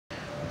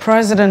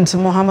President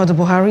Muhammadu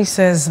Buhari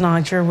says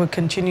Nigeria will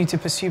continue to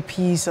pursue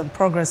peace and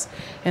progress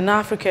in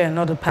Africa and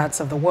other parts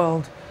of the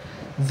world.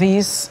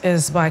 This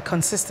is by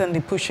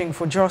consistently pushing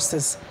for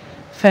justice,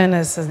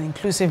 fairness and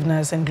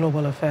inclusiveness in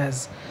global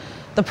affairs.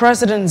 The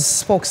president's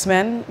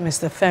spokesman,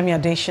 Mr. Femi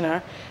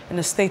Adesina, in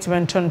a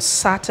statement on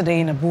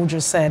Saturday in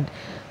Abuja said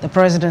the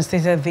president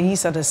stated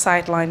these at a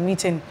sideline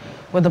meeting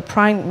with the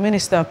Prime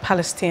Minister of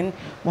Palestine,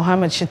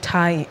 Mohammed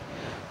Shitaye,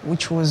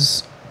 which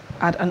was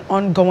at an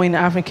ongoing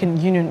African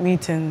Union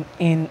meeting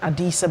in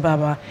Addis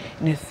Ababa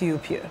in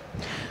Ethiopia.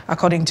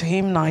 According to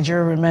him,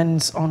 Nigeria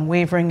remains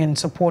unwavering in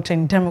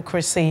supporting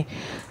democracy,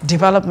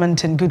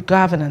 development and good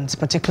governance,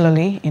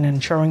 particularly in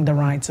ensuring the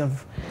rights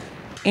of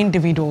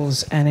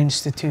individuals and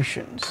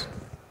institutions.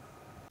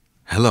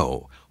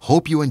 Hello,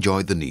 hope you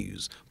enjoyed the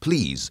news.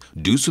 Please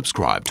do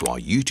subscribe to our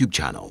YouTube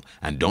channel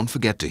and don't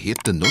forget to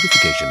hit the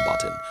notification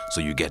button so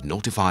you get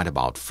notified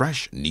about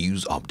fresh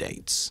news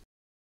updates.